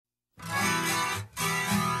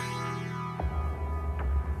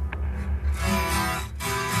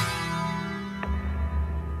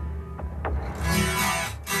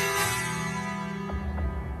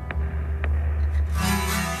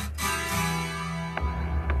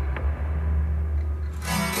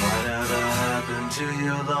to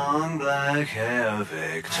your long black hair,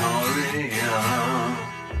 Victoria?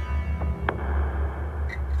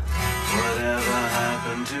 Whatever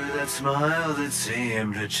happened to that smile that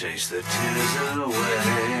seemed to chase the tears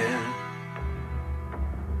away?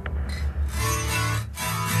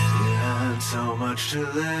 You had so much to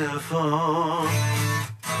live for.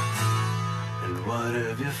 And what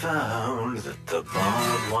have you found? That the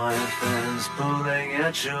barbed wire fence pulling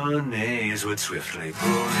at your knees would swiftly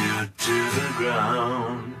pull you to the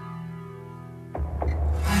ground.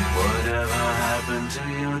 Whatever happened to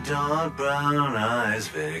your dark brown eyes,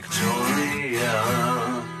 Victoria?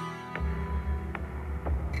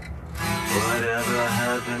 Whatever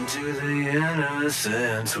happened to the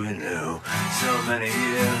innocence we knew so many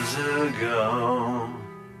years ago?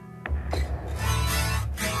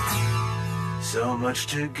 So much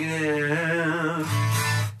to give.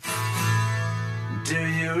 Do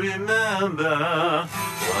you remember?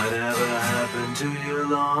 Whatever happened to your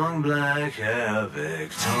long black hair,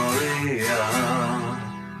 Victoria?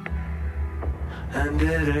 And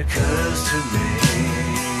it occurs to me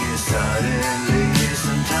suddenly,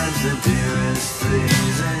 sometimes the dearest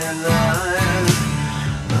things in life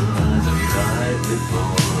are right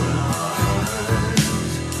before our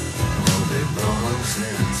eyes. Oh, they've long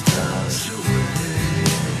since passed away.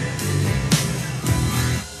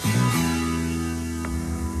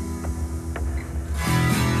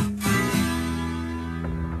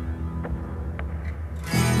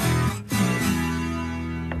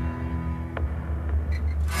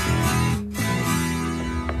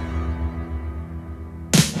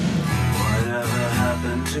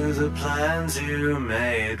 To the plans you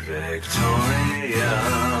made, Victoria?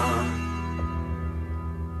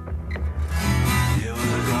 You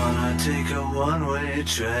were gonna take a one-way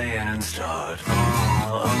train and start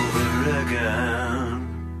all over again.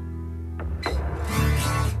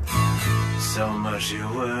 So much you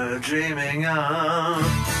were dreaming of,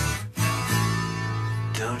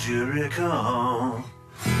 don't you recall?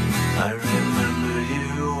 I remember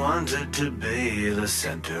you wanted to be the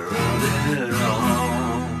center of it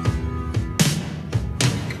all.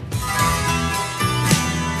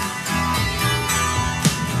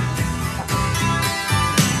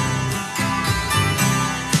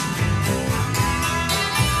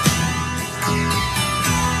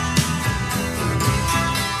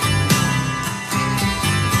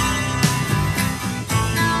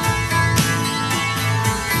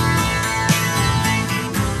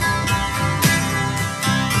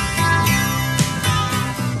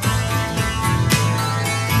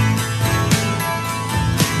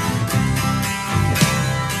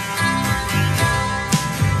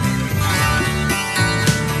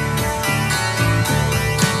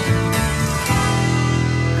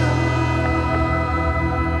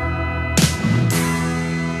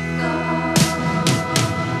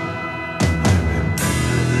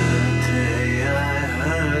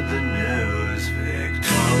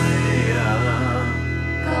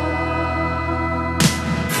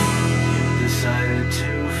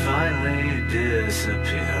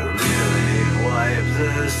 Disappear, really wipe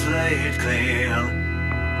the slate clean.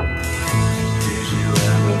 Did you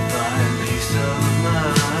ever find peace of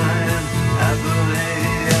mind, happily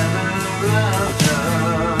ever after?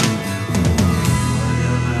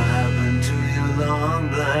 Whatever happened to your long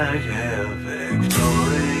black hair,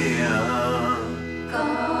 Victoria?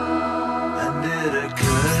 And it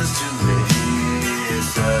occurs to me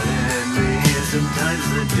suddenly, sometimes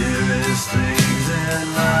the dearest things in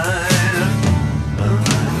life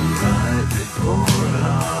right before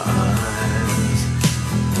our eyes,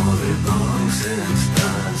 for they've long since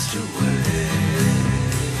passed away.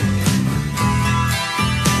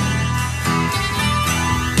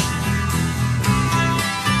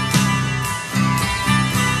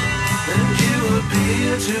 And you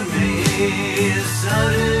appear to me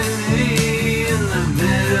suddenly.